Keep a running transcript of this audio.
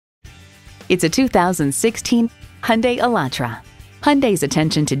It's a 2016 Hyundai Elantra. Hyundai's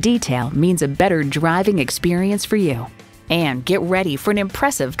attention to detail means a better driving experience for you. And get ready for an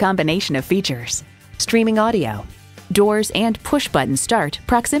impressive combination of features: streaming audio, doors and push-button start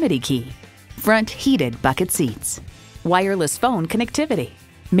proximity key, front heated bucket seats, wireless phone connectivity,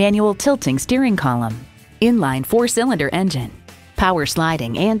 manual tilting steering column, inline 4-cylinder engine, power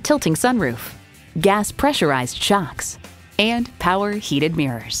sliding and tilting sunroof, gas pressurized shocks, and power heated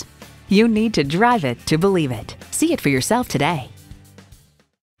mirrors. You need to drive it to believe it. See it for yourself today.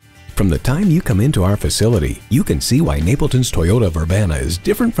 From the time you come into our facility, you can see why Napleton's Toyota of Urbana is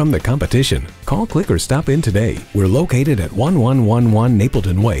different from the competition. Call, click, or stop in today. We're located at 1111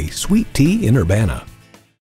 Napleton Way, Suite T in Urbana.